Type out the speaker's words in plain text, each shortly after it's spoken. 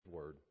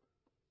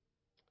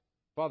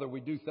Father,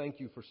 we do thank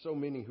you for so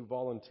many who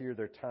volunteer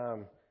their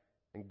time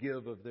and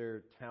give of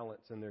their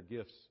talents and their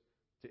gifts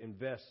to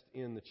invest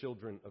in the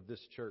children of this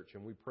church.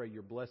 And we pray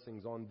your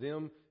blessings on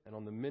them and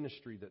on the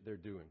ministry that they're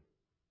doing.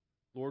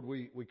 Lord,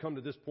 we come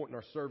to this point in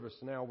our service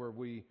now where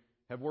we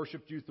have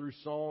worshiped you through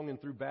song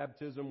and through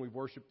baptism. We've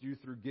worshiped you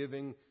through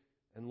giving.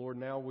 And Lord,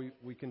 now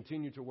we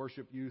continue to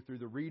worship you through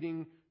the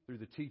reading, through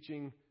the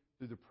teaching,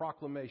 through the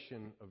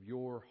proclamation of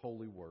your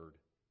holy word.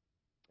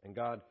 And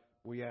God,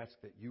 we ask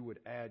that you would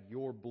add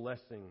your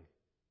blessing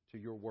to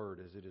your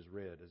word as it is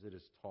read, as it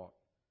is taught.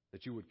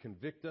 That you would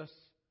convict us,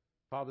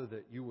 Father,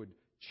 that you would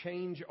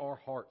change our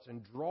hearts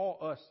and draw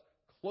us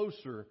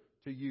closer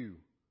to you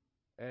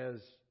as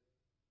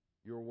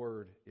your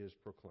word is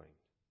proclaimed.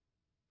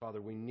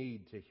 Father, we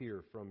need to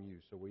hear from you,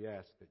 so we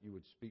ask that you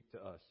would speak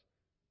to us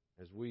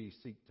as we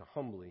seek to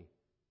humbly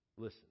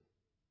listen.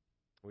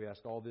 We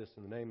ask all this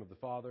in the name of the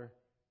Father,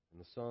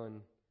 and the Son,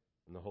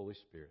 and the Holy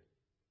Spirit.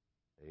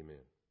 Amen.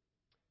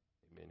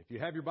 Amen. If you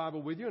have your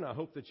Bible with you, and I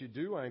hope that you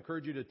do, I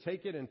encourage you to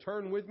take it and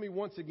turn with me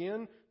once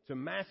again to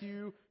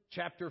Matthew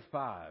chapter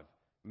 5.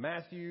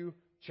 Matthew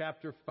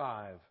chapter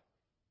 5.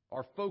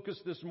 Our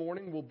focus this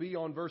morning will be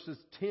on verses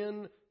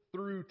 10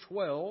 through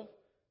 12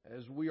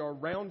 as we are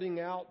rounding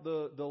out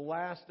the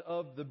last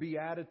of the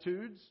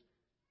Beatitudes.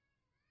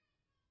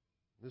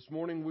 This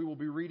morning we will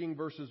be reading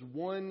verses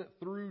 1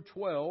 through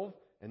 12,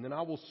 and then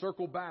I will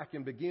circle back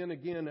and begin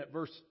again at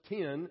verse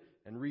 10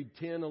 and read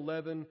 10,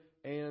 11,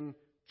 and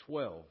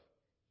 12.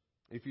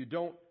 If you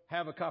don't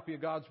have a copy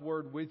of God's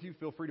Word with you,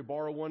 feel free to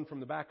borrow one from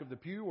the back of the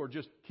pew or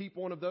just keep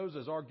one of those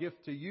as our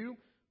gift to you.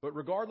 But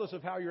regardless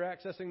of how you're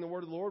accessing the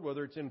Word of the Lord,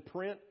 whether it's in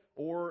print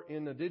or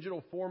in a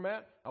digital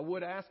format, I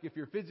would ask, if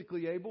you're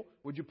physically able,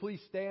 would you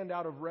please stand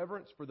out of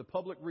reverence for the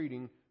public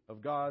reading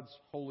of God's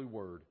holy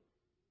Word.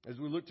 As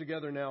we look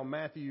together now,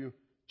 Matthew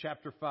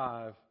chapter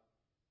 5,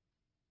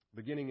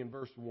 beginning in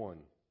verse 1.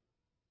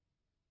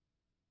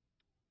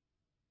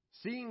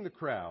 Seeing the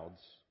crowds,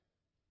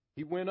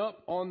 he went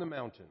up on the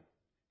mountain.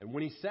 And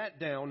when he sat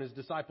down, his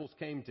disciples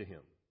came to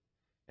him.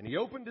 And he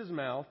opened his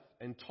mouth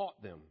and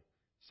taught them,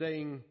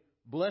 saying,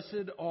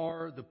 Blessed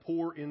are the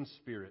poor in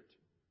spirit,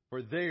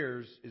 for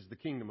theirs is the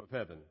kingdom of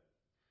heaven.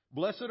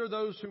 Blessed are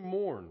those who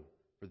mourn,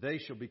 for they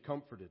shall be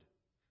comforted.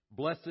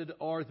 Blessed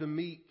are the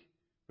meek,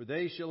 for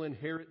they shall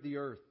inherit the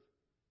earth.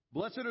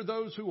 Blessed are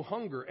those who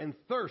hunger and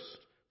thirst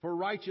for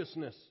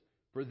righteousness,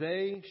 for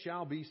they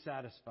shall be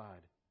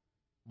satisfied.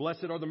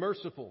 Blessed are the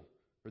merciful,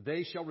 for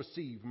they shall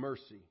receive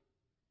mercy.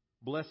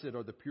 Blessed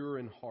are the pure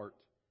in heart,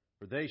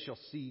 for they shall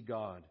see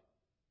God.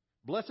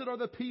 Blessed are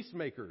the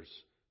peacemakers,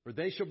 for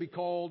they shall be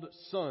called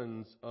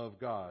sons of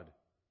God.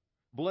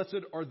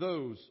 Blessed are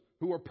those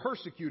who are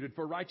persecuted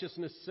for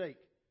righteousness' sake,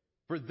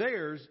 for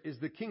theirs is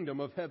the kingdom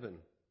of heaven.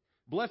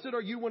 Blessed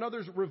are you when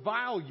others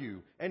revile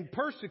you and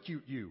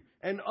persecute you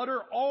and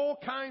utter all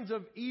kinds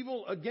of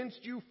evil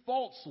against you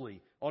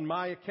falsely on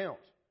my account.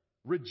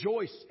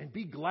 Rejoice and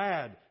be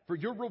glad, for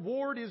your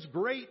reward is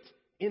great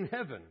in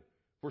heaven.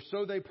 For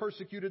so they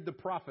persecuted the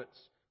prophets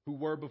who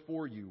were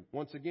before you.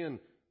 Once again,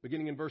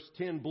 beginning in verse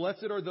 10,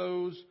 Blessed are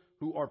those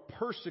who are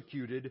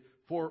persecuted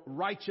for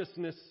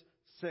righteousness'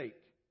 sake,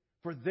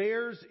 for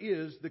theirs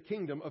is the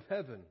kingdom of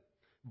heaven.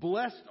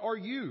 Blessed are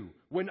you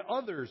when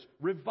others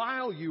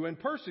revile you and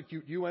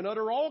persecute you and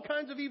utter all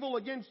kinds of evil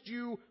against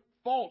you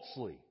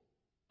falsely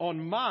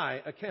on my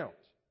account.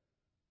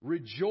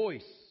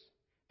 Rejoice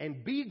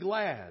and be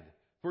glad,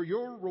 for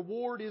your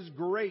reward is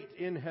great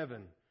in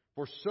heaven.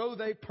 For so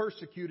they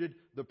persecuted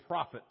the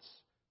prophets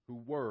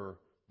who were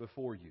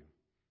before you.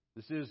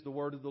 This is the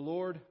word of the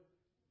Lord.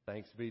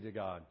 Thanks be to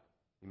God.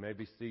 You may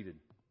be seated.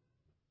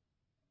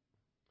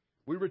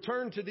 We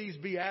return to these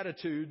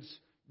Beatitudes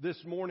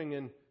this morning,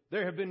 and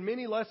there have been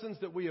many lessons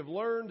that we have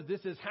learned.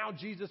 This is how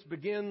Jesus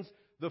begins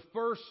the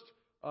first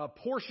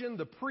portion,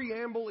 the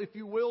preamble, if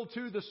you will,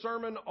 to the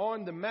Sermon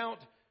on the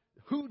Mount.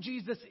 Who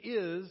Jesus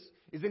is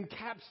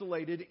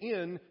encapsulated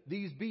in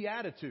these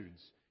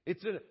Beatitudes.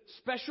 It's a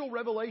special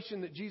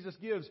revelation that Jesus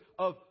gives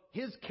of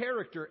His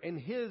character and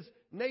His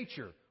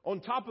nature. On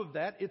top of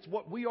that, it's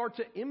what we are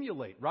to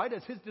emulate, right?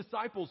 As His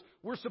disciples,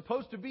 we're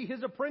supposed to be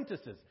His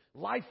apprentices,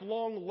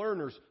 lifelong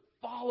learners,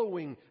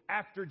 following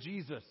after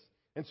Jesus.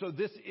 And so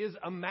this is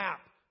a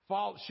map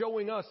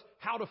showing us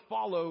how to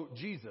follow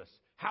Jesus,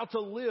 how to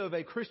live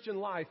a Christian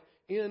life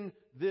in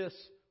this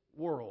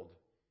world.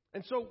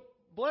 And so,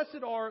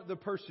 blessed are the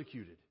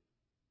persecuted.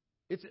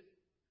 It's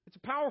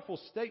a powerful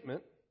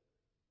statement.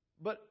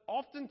 But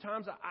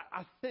oftentimes,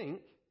 I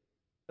think,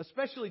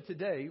 especially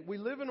today, we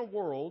live in a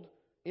world,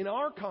 in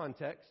our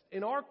context,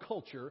 in our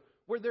culture,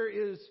 where there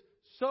is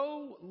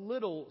so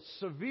little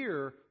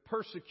severe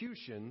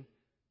persecution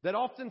that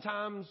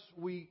oftentimes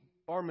we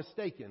are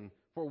mistaken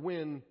for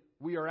when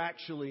we are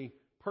actually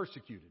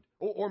persecuted.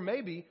 Or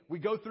maybe we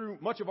go through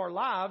much of our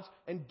lives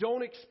and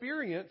don't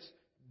experience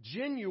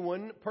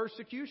genuine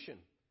persecution.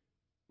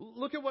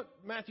 Look at what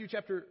Matthew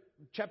chapter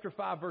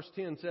 5, verse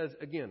 10 says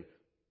again.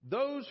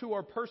 Those who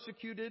are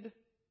persecuted,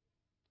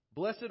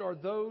 blessed are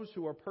those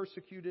who are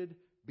persecuted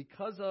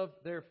because of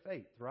their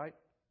faith, right?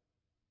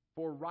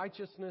 for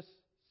righteousness'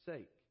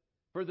 sake.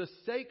 For the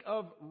sake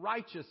of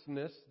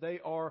righteousness, they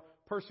are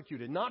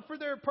persecuted. Not for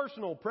their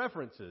personal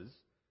preferences,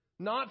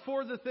 not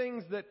for the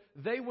things that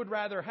they would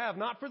rather have,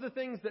 not for the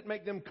things that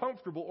make them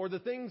comfortable or the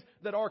things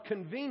that are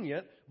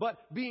convenient, but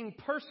being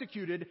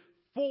persecuted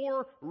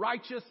for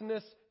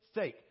righteousness'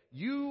 sake.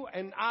 You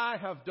and I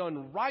have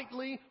done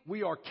rightly.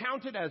 We are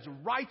counted as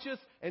righteous,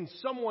 and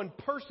someone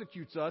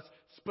persecutes us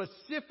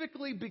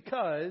specifically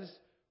because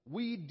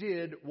we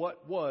did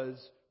what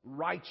was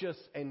righteous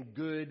and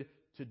good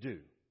to do.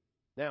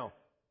 Now,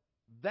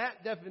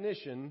 that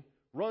definition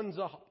runs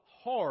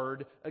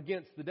hard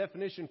against the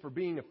definition for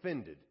being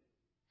offended.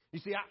 You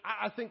see,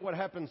 I think what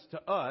happens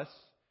to us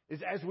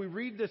is as we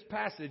read this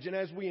passage and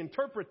as we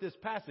interpret this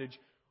passage,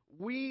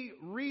 we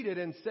read it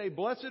and say,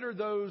 blessed are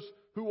those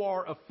who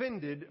are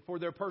offended for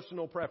their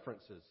personal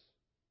preferences,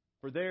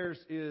 for theirs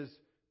is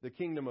the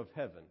kingdom of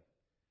heaven.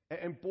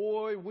 And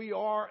boy, we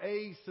are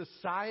a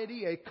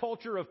society, a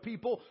culture of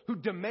people who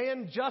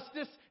demand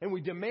justice, and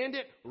we demand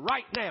it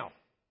right now.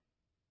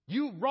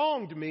 You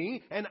wronged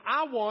me, and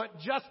I want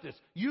justice.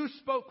 You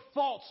spoke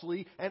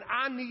falsely, and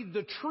I need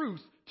the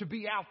truth to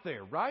be out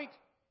there, right?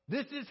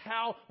 This is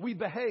how we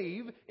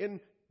behave in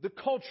the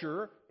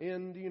culture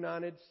in the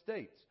United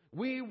States.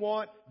 We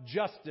want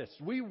justice.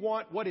 We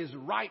want what is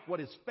right, what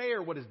is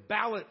fair, what is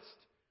balanced.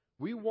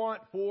 We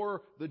want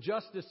for the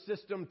justice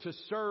system to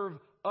serve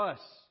us.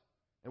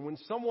 And when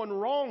someone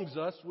wrongs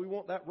us, we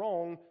want that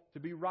wrong to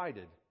be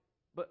righted.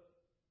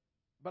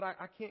 But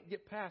I can't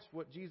get past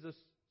what Jesus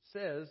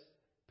says,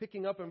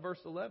 picking up in verse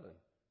 11.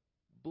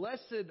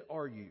 Blessed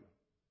are you,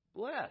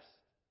 blessed,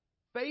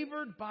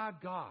 favored by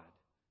God,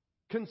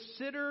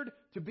 considered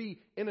to be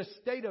in a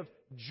state of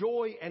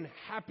joy and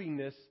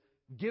happiness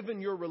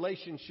given your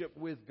relationship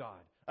with God.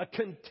 A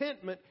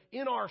contentment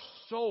in our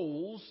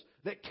souls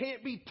that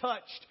can't be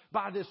touched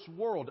by this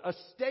world. A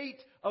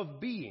state of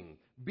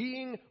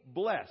being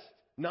blessed.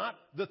 Not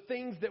the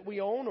things that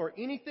we own or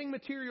anything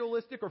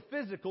materialistic or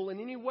physical in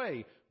any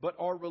way, but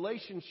our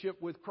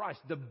relationship with Christ.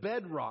 The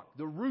bedrock,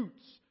 the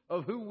roots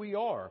of who we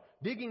are.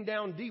 Digging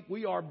down deep,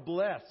 we are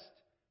blessed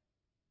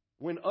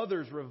when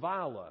others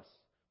revile us,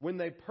 when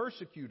they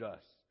persecute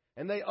us,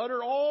 and they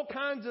utter all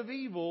kinds of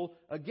evil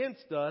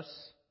against us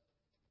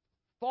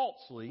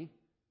falsely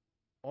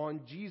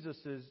on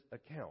Jesus'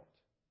 account.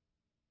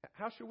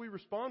 How should we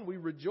respond? We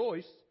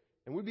rejoice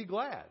and we be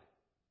glad.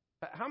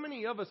 How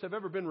many of us have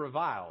ever been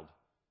reviled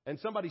and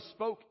somebody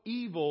spoke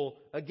evil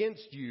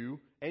against you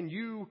and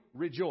you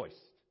rejoiced?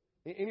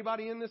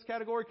 Anybody in this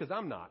category? Because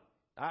I'm not.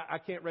 I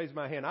can't raise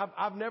my hand.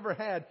 I've never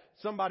had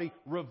somebody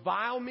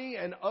revile me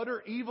and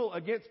utter evil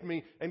against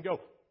me and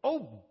go,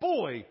 oh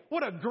boy,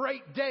 what a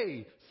great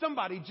day.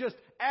 Somebody just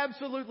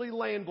absolutely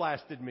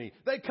landblasted me.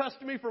 They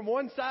cussed me from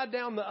one side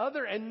down the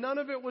other and none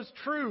of it was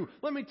true.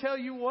 Let me tell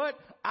you what,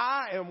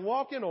 I am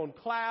walking on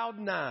cloud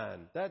 9.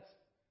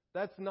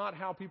 That's not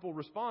how people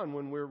respond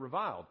when we're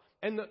reviled.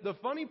 And the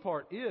funny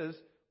part is,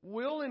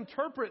 we'll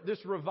interpret this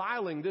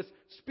reviling, this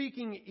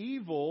speaking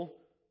evil,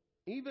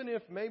 even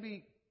if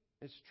maybe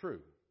it's true.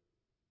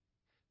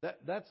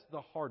 That's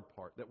the hard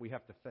part that we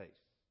have to face.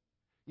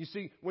 You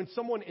see, when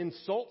someone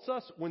insults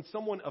us, when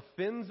someone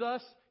offends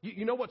us,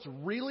 you know what's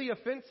really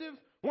offensive?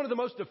 One of the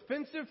most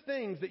offensive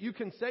things that you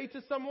can say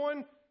to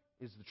someone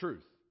is the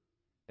truth.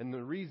 And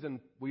the reason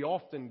we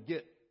often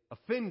get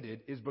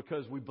offended is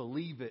because we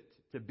believe it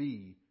to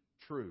be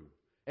true.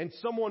 And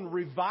someone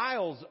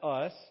reviles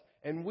us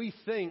and we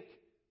think,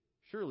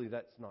 surely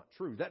that's not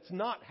true. That's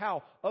not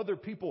how other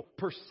people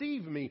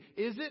perceive me,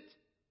 is it?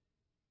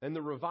 And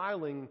the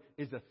reviling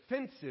is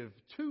offensive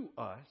to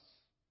us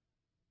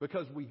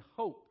because we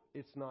hope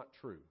it's not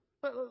true.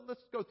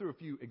 Let's go through a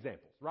few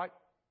examples, right?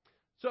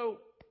 So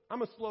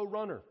I'm a slow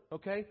runner,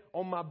 okay?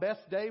 On my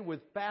best day with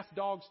fast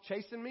dogs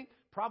chasing me,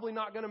 probably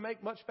not going to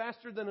make much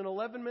faster than an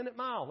 11-minute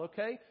mile,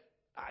 okay?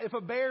 If a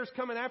bear's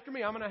coming after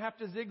me, I'm going to have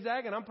to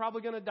zigzag and I'm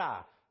probably going to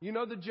die. You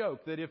know the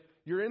joke that if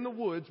you're in the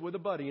woods with a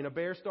buddy and a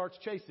bear starts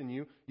chasing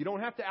you, you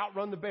don't have to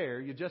outrun the bear,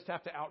 you just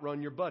have to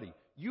outrun your buddy.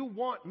 You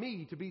want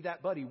me to be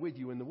that buddy with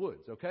you in the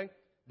woods, okay?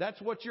 That's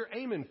what you're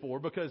aiming for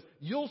because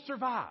you'll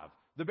survive.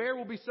 The bear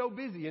will be so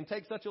busy and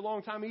take such a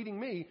long time eating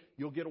me,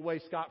 you'll get away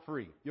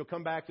scot-free. You'll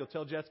come back, you'll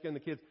tell Jessica and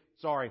the kids,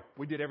 sorry,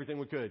 we did everything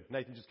we could.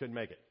 Nathan just couldn't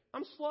make it.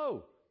 I'm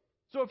slow.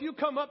 So if you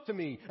come up to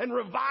me and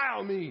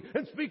revile me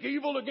and speak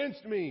evil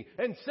against me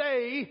and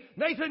say,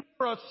 Nathan,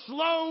 you're a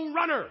slow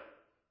runner.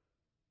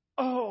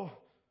 Oh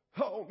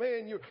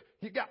man,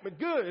 you got me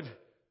good.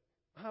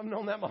 I've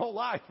known that my whole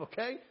life,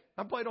 okay?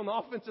 I played on the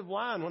offensive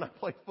line when I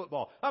played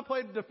football. I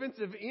played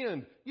defensive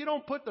end. You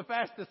don't put the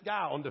fastest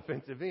guy on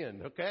defensive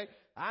end, okay?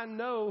 I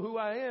know who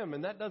I am,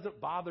 and that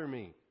doesn't bother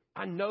me.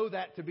 I know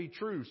that to be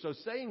true. So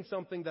saying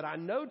something that I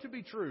know to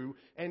be true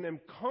and am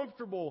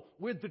comfortable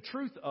with the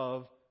truth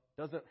of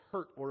doesn't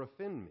hurt or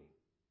offend me.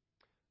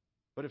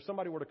 But if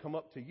somebody were to come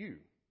up to you,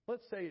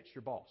 let's say it's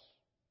your boss,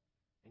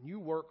 and you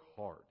work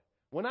hard.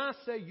 When I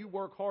say you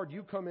work hard,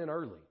 you come in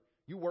early.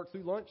 You work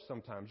through lunch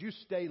sometimes. You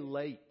stay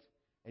late.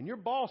 And your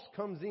boss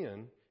comes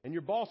in, and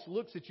your boss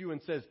looks at you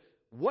and says,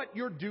 what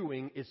you're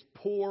doing is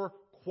poor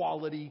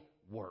quality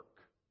work.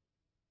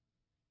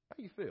 How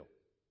do you feel?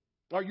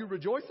 Are you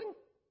rejoicing?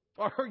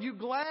 Or are you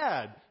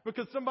glad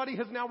because somebody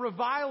has now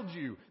reviled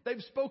you?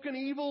 They've spoken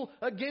evil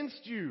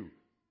against you.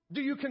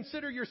 Do you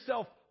consider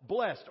yourself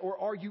blessed, or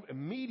are you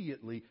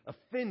immediately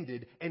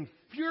offended and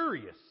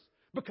furious?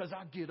 Because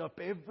I get up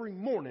every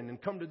morning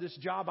and come to this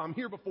job. I'm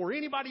here before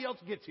anybody else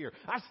gets here.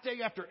 I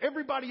stay after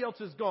everybody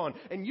else is gone.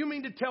 And you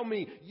mean to tell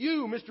me,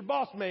 you, Mr.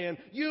 Boss Man,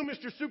 you,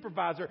 Mr.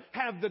 Supervisor,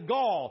 have the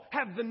gall,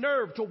 have the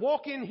nerve to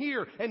walk in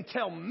here and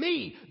tell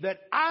me that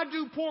I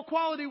do poor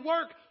quality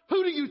work?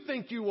 Who do you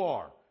think you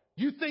are?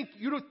 You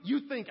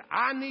think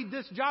I need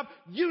this job?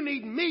 You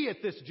need me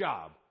at this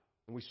job.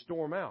 And we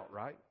storm out,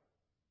 right?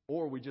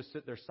 Or we just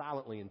sit there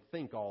silently and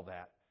think all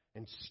that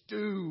and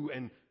stew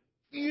and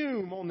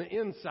fume on the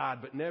inside,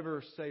 but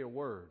never say a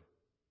word.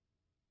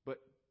 But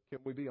can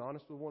we be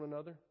honest with one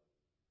another?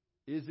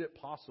 Is it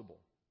possible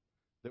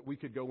that we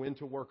could go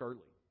into work early,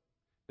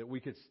 that we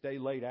could stay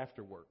late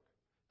after work,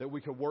 that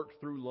we could work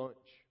through lunch,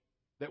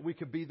 that we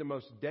could be the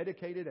most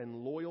dedicated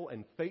and loyal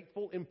and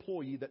faithful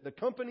employee that the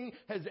company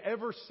has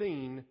ever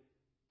seen,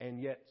 and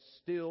yet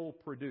still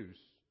produce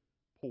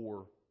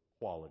poor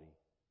quality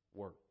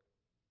work?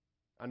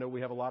 I know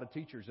we have a lot of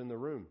teachers in the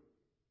room.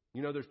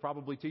 You know, there's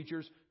probably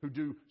teachers who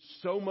do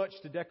so much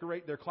to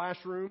decorate their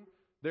classroom.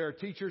 There are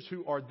teachers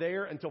who are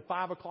there until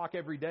 5 o'clock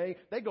every day.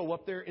 They go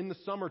up there in the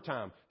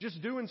summertime,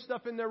 just doing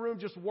stuff in their room,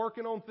 just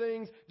working on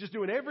things, just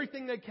doing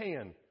everything they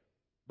can.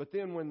 But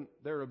then when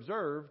they're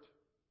observed,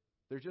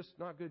 they're just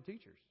not good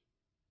teachers.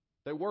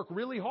 They work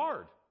really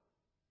hard.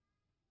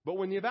 But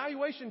when the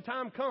evaluation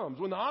time comes,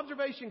 when the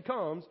observation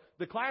comes,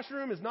 the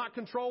classroom is not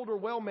controlled or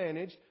well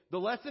managed. The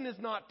lesson is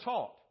not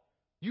taught.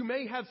 You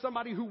may have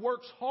somebody who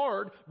works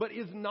hard but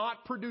is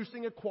not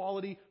producing a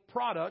quality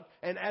product.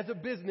 And as a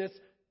business,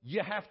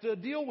 you have to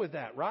deal with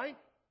that, right?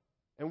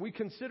 And we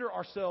consider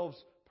ourselves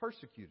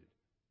persecuted.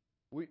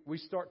 We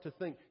start to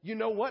think, you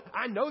know what?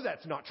 I know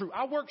that's not true.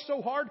 I work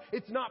so hard,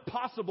 it's not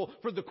possible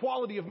for the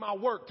quality of my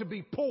work to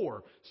be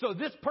poor. So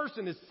this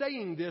person is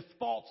saying this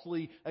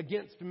falsely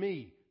against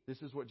me.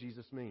 This is what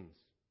Jesus means.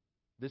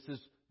 This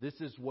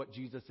is what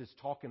Jesus is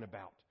talking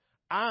about.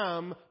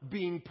 I'm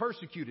being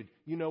persecuted.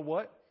 You know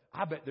what?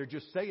 I bet they're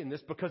just saying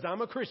this because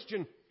I'm a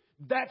Christian.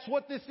 That's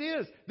what this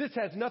is. This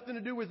has nothing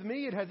to do with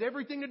me. It has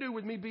everything to do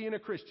with me being a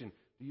Christian.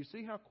 Do you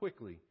see how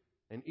quickly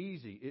and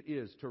easy it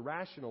is to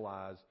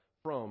rationalize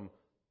from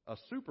a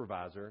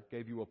supervisor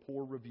gave you a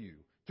poor review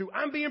to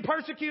I'm being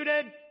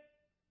persecuted?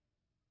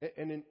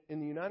 And in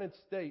the United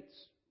States,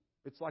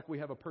 it's like we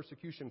have a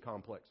persecution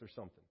complex or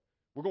something.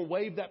 We're going to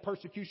wave that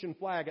persecution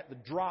flag at the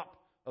drop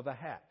of a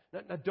hat.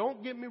 Now,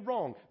 don't get me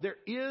wrong. There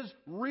is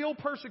real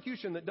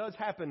persecution that does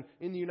happen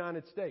in the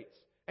United States.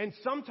 And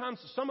sometimes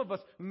some of us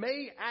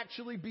may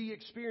actually be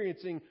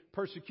experiencing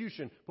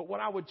persecution. But what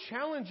I would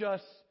challenge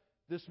us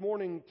this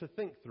morning to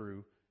think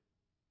through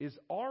is,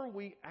 are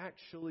we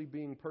actually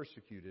being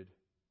persecuted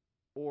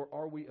or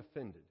are we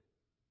offended?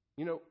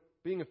 You know,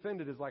 being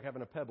offended is like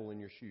having a pebble in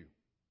your shoe.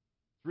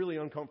 It's really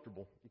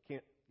uncomfortable. You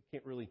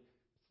can't really,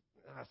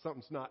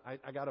 something's not,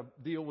 I got to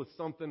deal with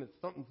something.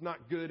 Something's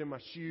not good in my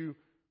shoe.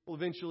 Well,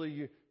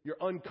 eventually you're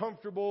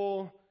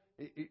uncomfortable.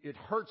 It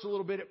hurts a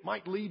little bit. It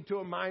might lead to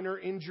a minor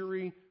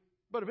injury.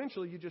 But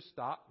eventually you just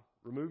stop,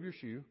 remove your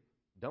shoe,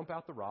 dump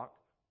out the rock,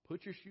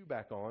 put your shoe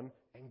back on,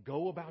 and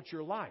go about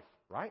your life,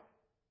 right?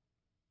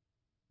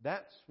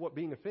 That's what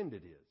being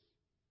offended is.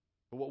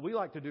 But what we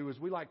like to do is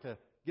we like to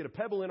get a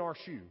pebble in our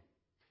shoe,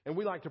 and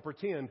we like to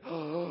pretend,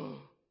 oh,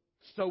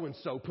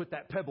 so-and-so put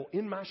that pebble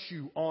in my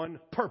shoe on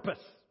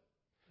purpose.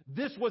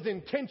 This was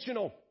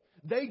intentional.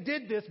 They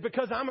did this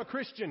because I'm a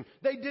Christian.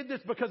 They did this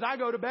because I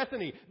go to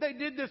Bethany. They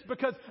did this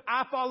because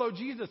I follow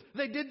Jesus.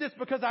 They did this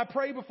because I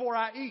pray before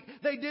I eat.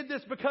 They did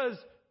this because...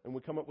 And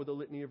we come up with a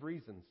litany of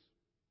reasons.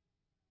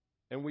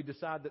 And we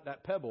decide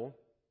that pebble,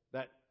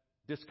 that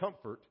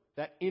discomfort,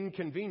 that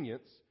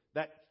inconvenience,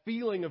 that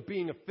feeling of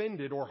being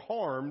offended or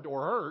harmed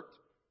or hurt,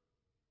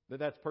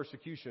 that's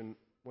persecution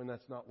when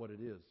that's not what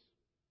it is.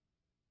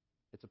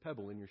 It's a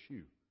pebble in your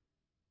shoe.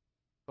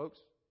 Folks,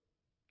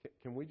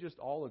 can we just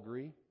all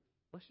agree?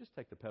 Let's just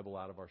take the pebble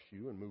out of our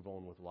shoe and move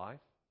on with life.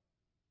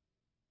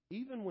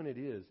 Even when it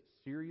is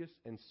serious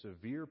and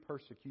severe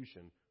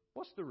persecution,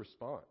 what's the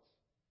response?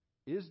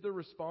 Is the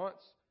response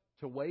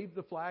to wave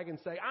the flag and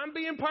say, I'm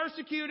being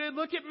persecuted,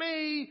 look at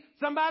me,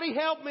 somebody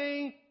help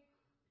me?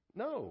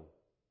 No.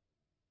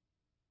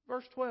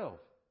 Verse 12.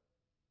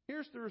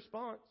 Here's the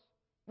response.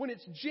 When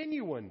it's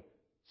genuine,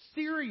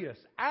 serious,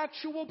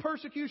 actual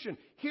persecution,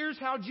 here's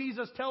how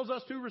Jesus tells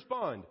us to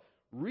respond.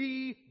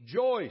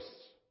 Rejoice.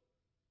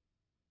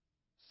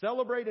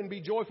 Celebrate and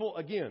be joyful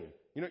again.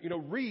 You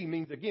know,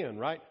 means again,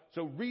 right?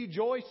 So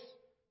rejoice.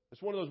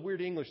 It's one of those weird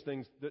English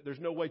things that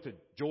there's no way to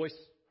joyce.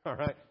 All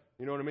right.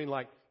 You know what I mean?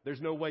 Like there's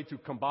no way to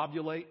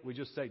combobulate. We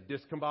just say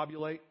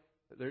discombobulate.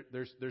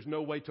 There's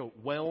no way to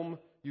whelm.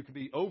 You can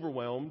be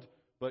overwhelmed,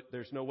 but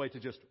there's no way to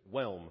just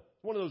whelm.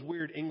 It's one of those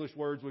weird English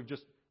words. We've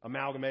just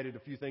amalgamated a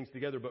few things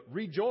together. But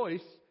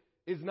rejoice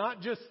is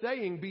not just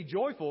saying be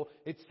joyful,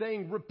 it's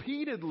saying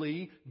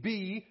repeatedly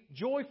be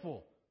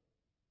joyful.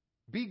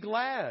 Be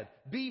glad,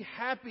 be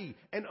happy,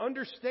 and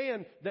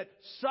understand that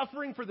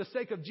suffering for the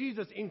sake of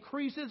Jesus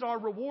increases our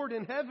reward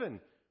in heaven.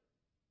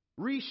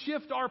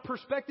 Reshift our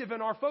perspective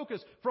and our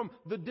focus from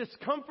the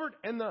discomfort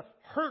and the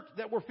hurt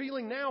that we're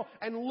feeling now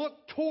and look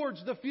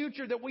towards the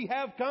future that we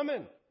have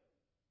coming.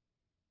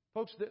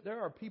 Folks,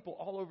 there are people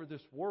all over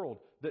this world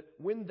that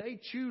when they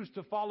choose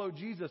to follow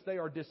Jesus, they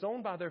are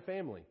disowned by their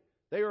family.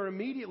 They are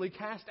immediately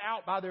cast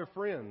out by their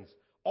friends.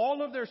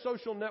 All of their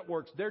social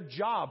networks, their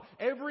job,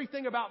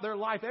 everything about their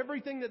life,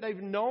 everything that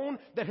they've known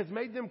that has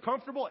made them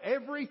comfortable,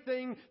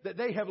 everything that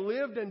they have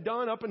lived and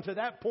done up until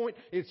that point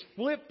is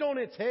flipped on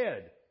its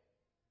head.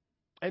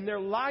 And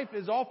their life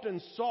is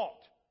often sought.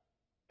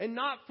 And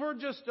not for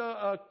just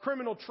a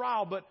criminal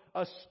trial, but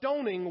a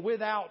stoning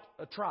without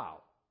a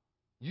trial.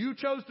 You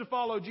chose to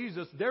follow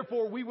Jesus,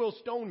 therefore we will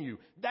stone you.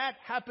 That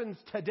happens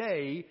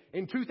today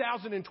in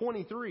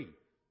 2023.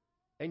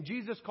 And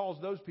Jesus calls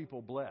those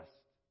people blessed.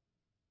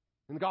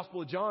 In the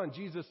Gospel of John,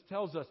 Jesus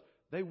tells us,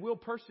 they will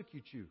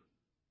persecute you.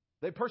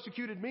 They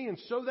persecuted me, and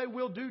so they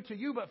will do to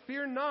you. But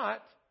fear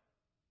not.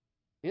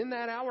 In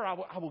that hour,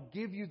 I will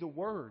give you the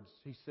words,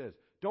 he says.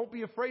 Don't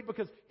be afraid,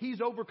 because he's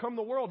overcome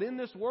the world. In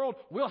this world,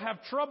 we'll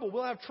have trouble,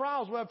 we'll have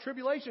trials, we'll have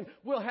tribulation,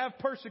 we'll have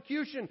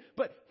persecution.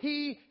 But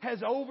he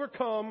has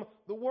overcome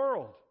the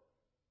world.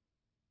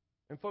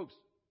 And folks,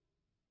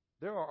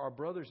 there are our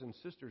brothers and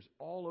sisters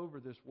all over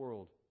this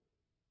world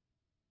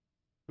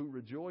who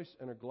rejoice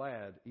and are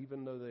glad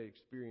even though they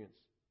experience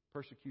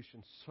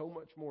persecution so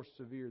much more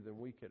severe than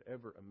we could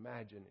ever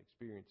imagine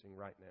experiencing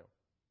right now.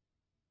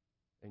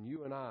 And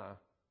you and I,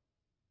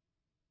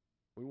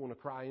 we want to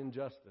cry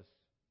injustice.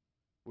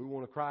 We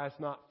want to cry it's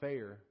not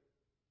fair.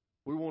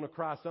 We want to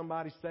cry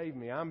somebody save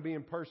me. I'm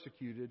being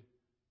persecuted.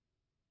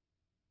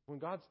 When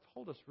God's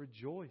told us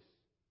rejoice.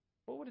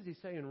 Well, what does he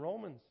say in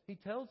Romans? He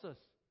tells us,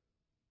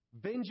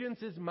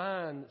 vengeance is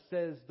mine,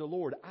 says the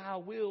Lord. I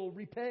will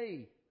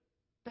repay.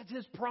 That's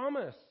his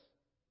promise.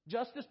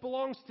 Justice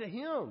belongs to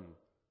him.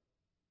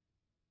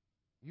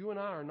 You and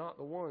I are not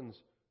the ones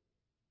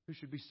who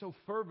should be so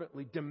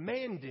fervently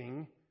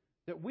demanding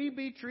that we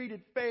be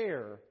treated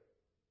fair.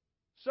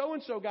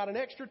 So-and-so got an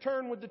extra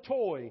turn with the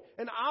toy,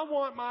 and I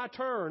want my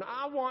turn.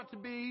 I want to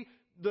be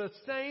the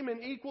same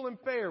and equal and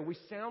fair. We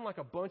sound like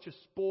a bunch of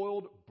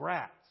spoiled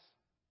brats.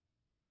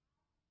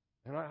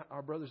 And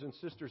our brothers and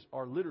sisters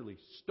are literally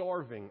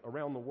starving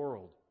around the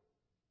world.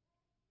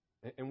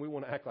 And we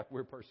want to act like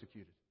we're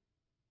persecuted.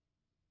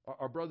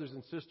 Our brothers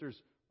and sisters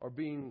are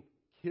being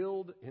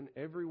killed in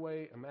every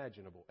way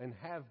imaginable and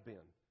have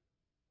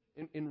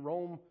been. In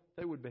Rome,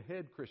 they would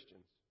behead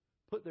Christians,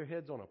 put their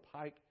heads on a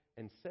pike,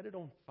 and set it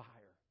on fire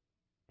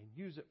and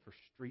use it for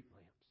street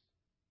lamps.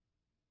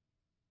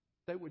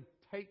 They would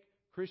take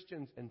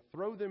Christians and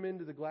throw them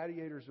into the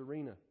gladiators'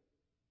 arena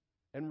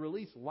and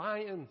release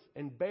lions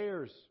and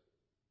bears.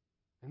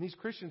 And these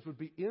Christians would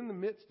be in the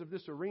midst of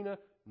this arena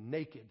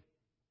naked.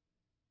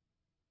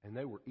 And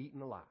they were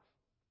eaten alive.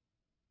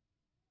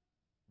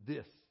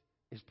 This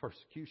is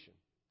persecution.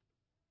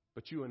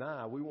 But you and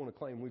I, we want to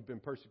claim we've been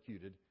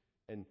persecuted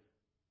and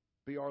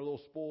be our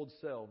little spoiled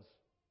selves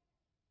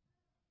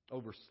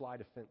over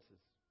slight offenses.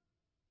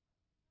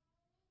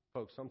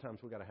 Folks, sometimes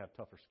we got to have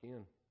tougher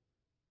skin.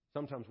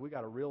 Sometimes we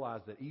got to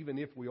realize that even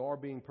if we are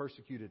being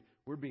persecuted,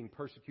 we're being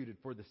persecuted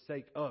for the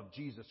sake of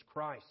Jesus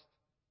Christ.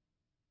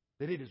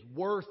 That it is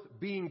worth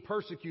being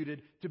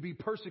persecuted to be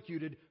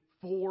persecuted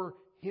for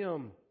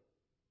him.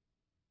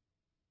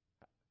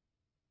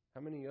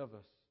 How many of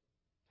us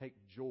take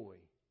joy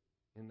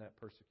in that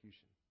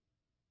persecution?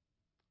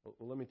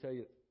 Well, let me tell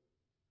you,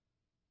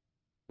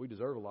 we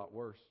deserve a lot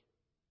worse.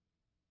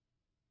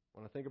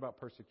 When I think about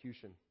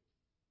persecution,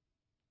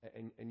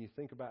 and you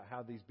think about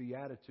how these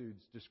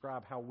Beatitudes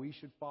describe how we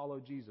should follow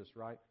Jesus,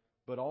 right?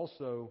 But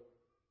also,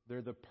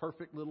 they're the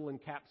perfect little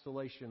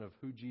encapsulation of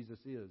who Jesus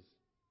is.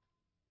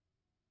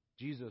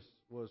 Jesus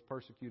was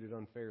persecuted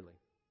unfairly.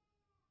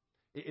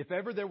 If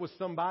ever there was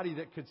somebody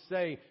that could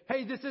say,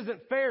 hey, this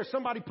isn't fair,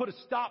 somebody put a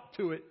stop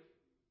to it,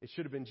 it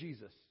should have been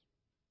Jesus.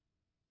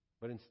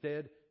 But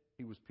instead,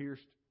 he was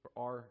pierced for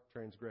our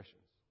transgressions.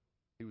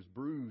 He was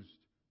bruised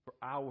for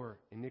our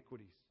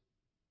iniquities.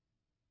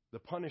 The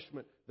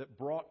punishment that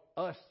brought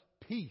us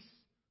peace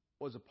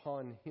was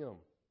upon him.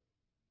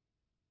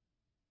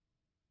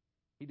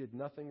 He did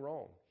nothing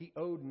wrong. He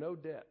owed no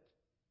debt.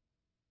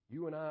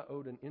 You and I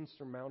owed an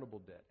insurmountable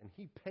debt, and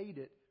he paid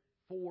it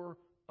for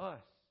us.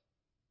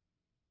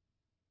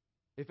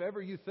 If ever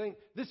you think,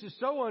 this is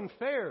so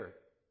unfair,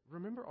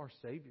 remember our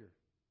Savior,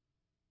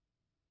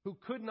 who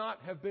could not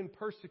have been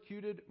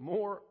persecuted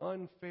more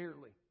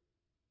unfairly,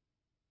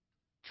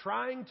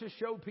 trying to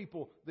show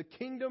people the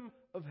kingdom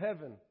of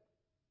heaven.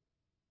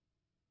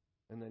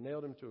 And they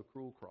nailed him to a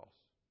cruel cross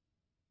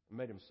and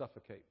made him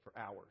suffocate for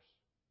hours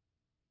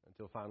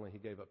until finally he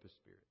gave up his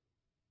spirit.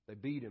 They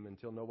beat him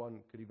until no one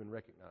could even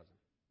recognize him.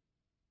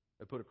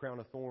 They put a crown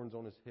of thorns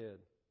on his head.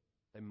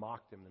 They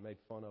mocked him. They made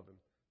fun of him.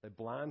 They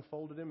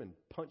blindfolded him and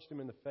punched him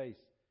in the face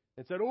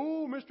and said,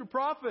 "Oh, Mr.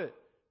 Prophet,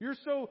 you're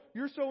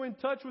so in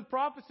touch with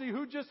prophecy.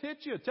 Who just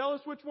hit you? Tell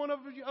us which one of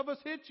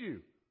us hit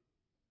you."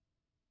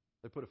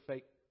 They put a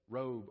fake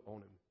robe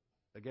on him.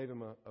 They gave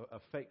him a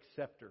fake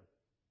scepter.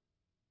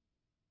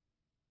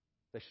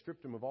 They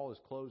stripped him of all his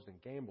clothes and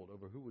gambled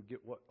over who would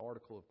get what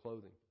article of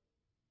clothing.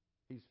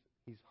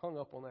 He's hung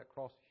up on that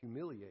cross,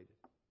 humiliated,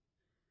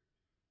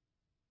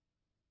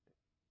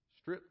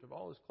 stripped of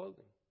all his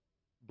clothing,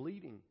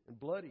 bleeding and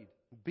bloodied,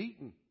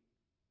 beaten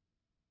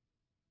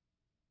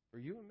for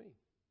you and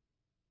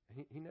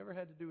me. He never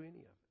had to do any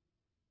of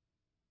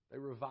it. They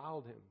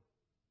reviled him.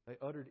 They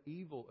uttered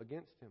evil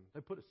against him.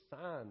 They put a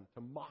sign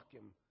to mock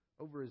him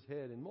over his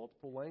head in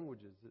multiple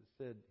languages that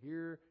said,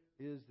 "Here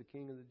is the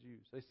King of the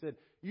Jews." They said,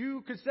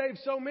 "You could save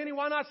so many,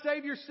 why not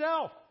save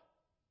yourself?"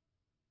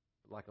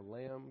 But like a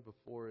lamb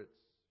before its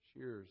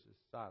shears is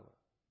silent,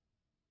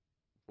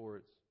 before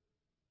it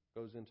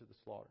goes into the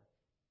slaughter,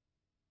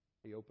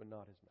 he opened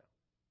not his mouth.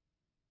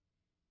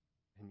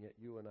 And yet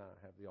you and I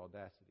have the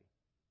audacity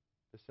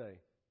to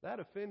say, "That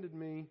offended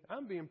me.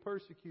 I'm being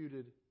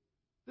persecuted.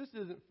 This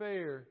isn't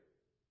fair."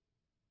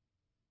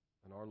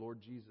 And our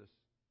Lord Jesus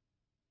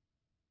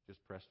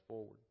just pressed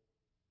forward.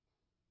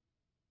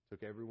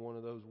 Took every one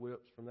of those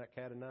whips from that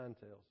cat of nine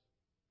tails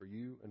for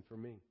you and for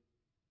me.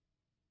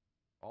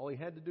 All he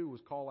had to do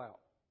was call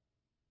out.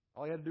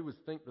 All he had to do was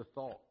think the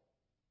thought.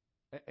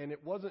 And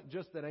it wasn't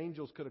just that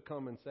angels could have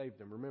come and saved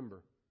him.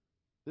 Remember,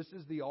 this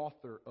is the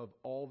author of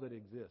all that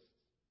exists.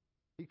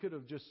 He could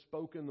have just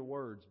spoken the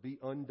words, "Be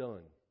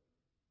undone,"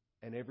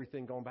 and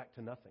everything gone back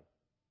to nothing.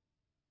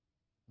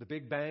 The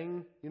Big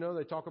Bang,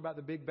 they talk about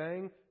the Big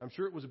Bang. I'm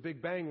sure it was a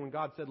Big Bang when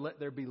God said, "Let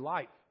there be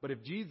light." But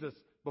if Jesus,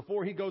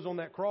 before he goes on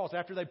that cross,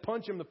 after they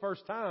punch him the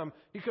first time,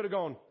 he could have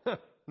gone,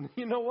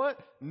 "You know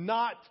what?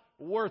 Not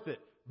worth it.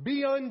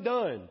 Be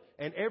undone."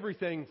 And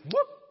everything,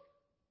 whoop,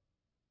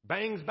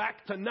 bangs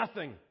back to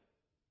nothing.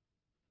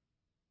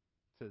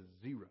 To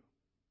zero.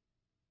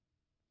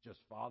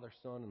 Just Father,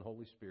 Son, and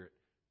Holy Spirit.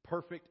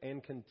 Perfect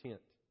and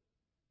content.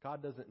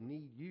 God doesn't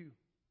need you.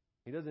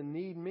 He doesn't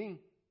need me.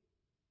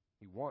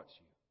 He wants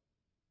you.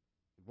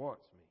 He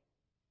wants me.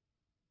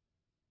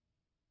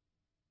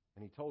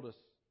 And He told us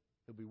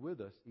He'll be with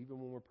us even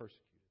when we're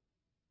persecuted.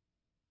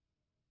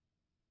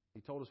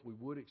 He told us we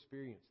would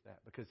experience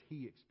that because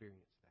He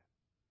experienced that.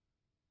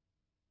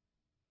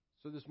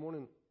 So this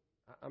morning,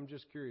 I'm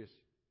just curious.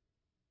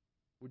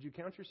 Would you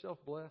count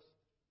yourself blessed?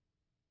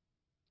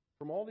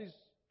 From all these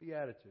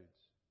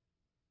Beatitudes,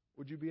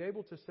 would you be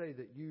able to say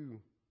that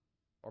you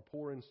are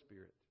poor in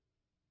spirit?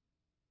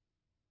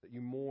 That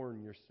you mourn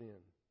your sin?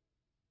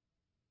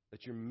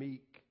 That you're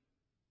meek,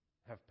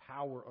 have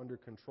power under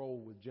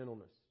control with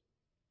gentleness?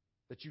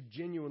 That you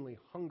genuinely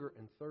hunger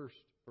and thirst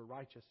for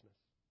righteousness?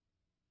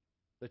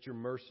 That you're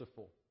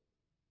merciful?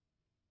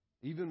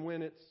 Even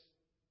when it's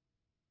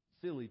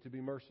silly to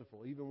be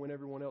merciful, even when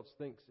everyone else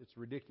thinks it's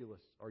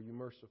ridiculous, are you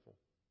merciful?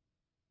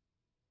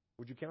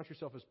 Would you count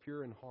yourself as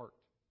pure in heart?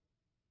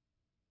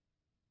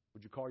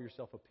 Would you call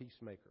yourself a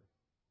peacemaker?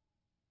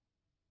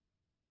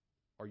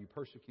 Are you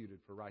persecuted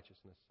for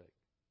righteousness' sake?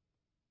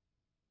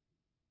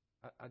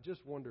 I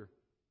just wonder,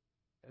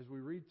 as we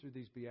read through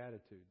these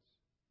Beatitudes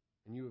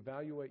and you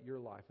evaluate your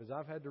life, as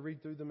I've had to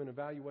read through them and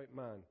evaluate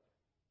mine,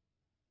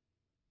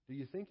 do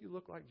you think you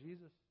look like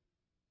Jesus?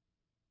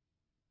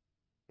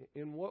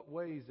 In what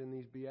ways in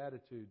these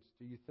Beatitudes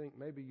do you think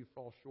maybe you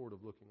fall short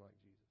of looking like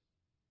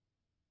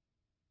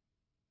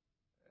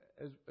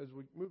Jesus? As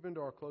we move into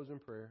our closing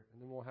prayer,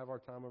 and then we'll have our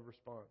time of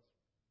response,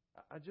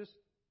 I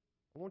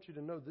want you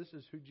to know this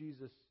is who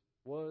Jesus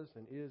was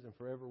and is and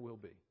forever will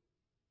be.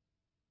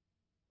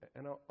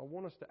 And I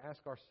want us to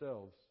ask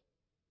ourselves,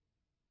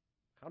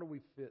 how do we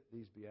fit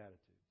these Beatitudes?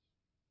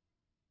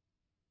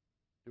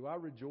 Do I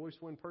rejoice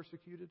when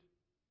persecuted?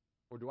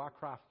 Or do I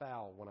cry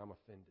foul when I'm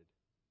offended?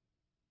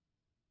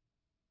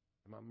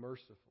 Am I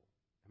merciful?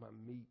 Am I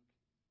meek?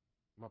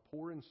 Am I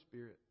poor in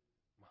spirit?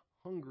 Am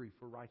I hungry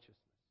for righteousness?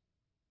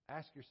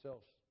 Ask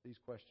yourselves these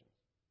questions.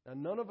 Now,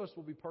 none of us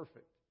will be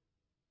perfect.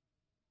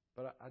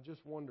 But I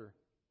just wonder,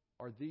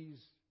 are these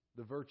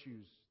the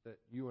virtues that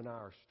you and I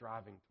are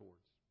striving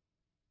towards?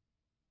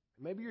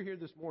 Maybe you're here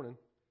this morning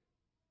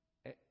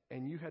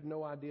and you had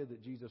no idea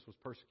that Jesus was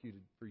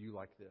persecuted for you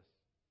like this.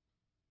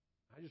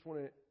 I just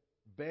want to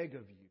beg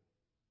of you,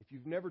 if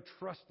you've never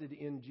trusted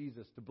in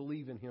Jesus, to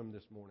believe in Him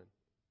this morning.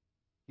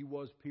 He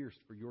was pierced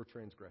for your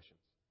transgressions.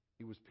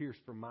 He was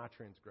pierced for my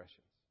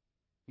transgressions.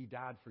 He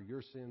died for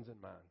your sins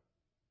and mine.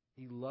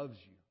 He loves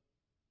you.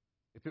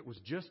 If it was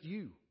just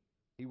you,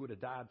 He would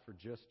have died for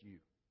just you.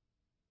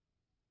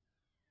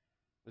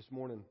 This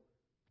morning,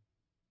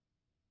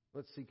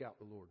 let's seek out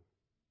the Lord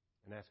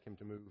and ask Him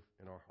to move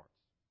in our hearts.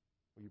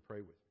 Will you pray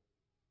with me?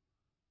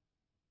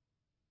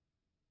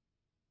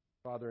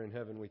 Father in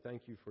heaven, we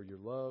thank You for Your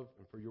love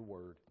and for Your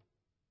word,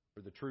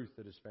 for the truth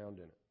that is found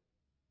in it.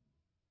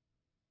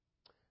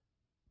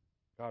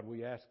 God,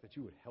 we ask that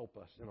You would help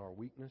us in our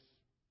weakness,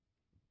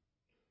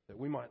 that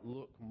we might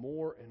look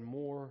more and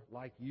more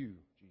like You,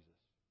 Jesus,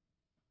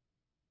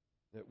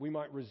 that we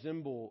might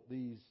resemble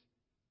these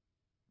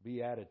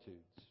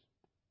Beatitudes,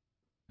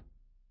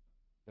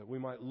 that we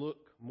might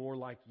look more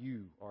like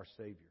you, our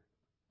Savior.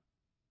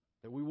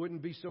 That we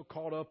wouldn't be so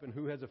caught up in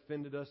who has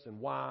offended us and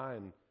why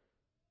and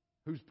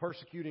who's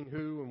persecuting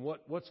who and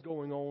what's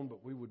going on,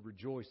 but we would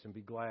rejoice and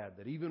be glad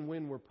that even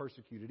when we're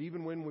persecuted,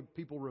 even when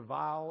people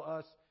revile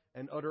us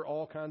and utter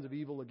all kinds of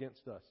evil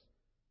against us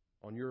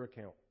on your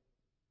account,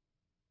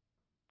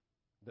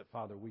 that,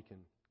 Father, we can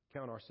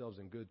count ourselves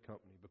in good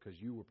company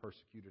because you were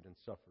persecuted and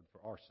suffered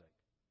for our sake.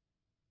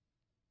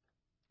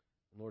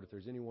 And Lord, if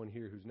there's anyone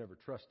here who's never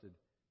trusted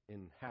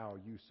in how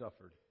you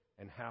suffered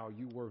and how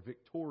you were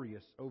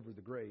victorious over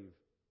the grave,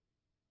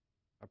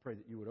 I pray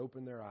that you would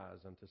open their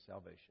eyes unto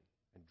salvation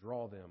and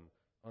draw them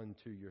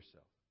unto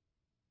yourself.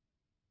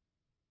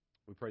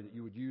 We pray that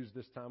you would use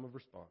this time of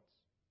response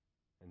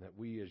and that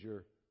we as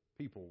your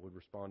people would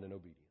respond in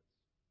obedience.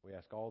 We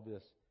ask all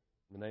this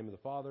in the name of the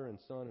Father and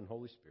Son and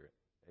Holy Spirit.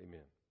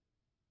 Amen.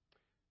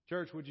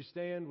 Church, would you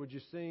stand? Would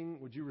you sing?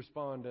 Would you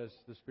respond as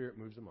the Spirit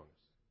moves among us?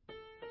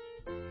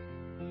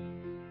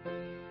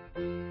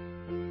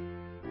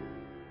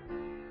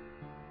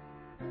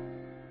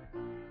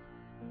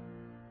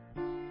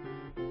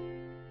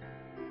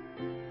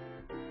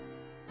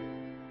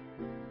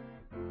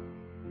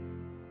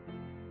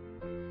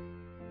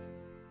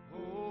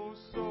 O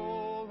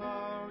soul,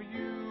 are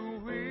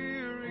you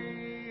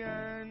weary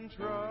and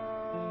troubled?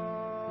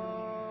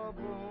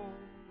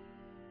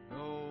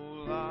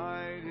 No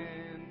light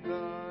in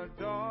the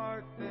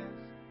darkness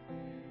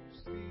you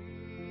see.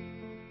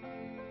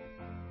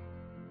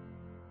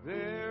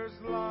 There's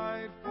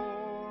light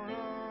for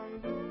a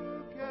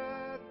look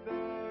at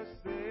the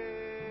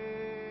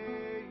Savior,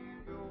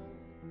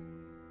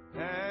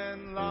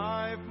 and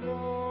life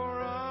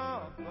more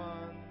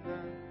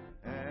abundant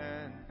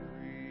and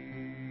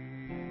free.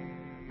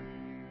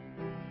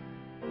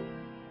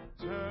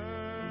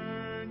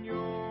 Turn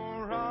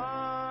your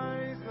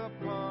eyes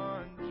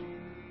upon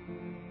Jesus.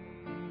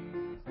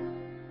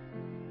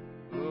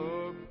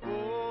 Look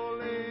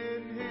full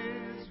in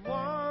His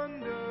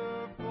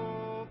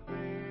wonderful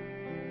face,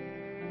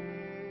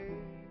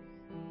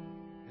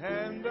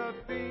 and the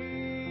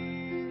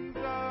things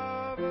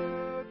of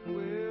earth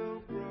will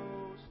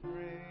grow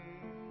strangely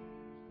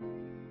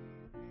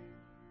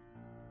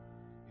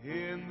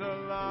dim in the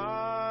light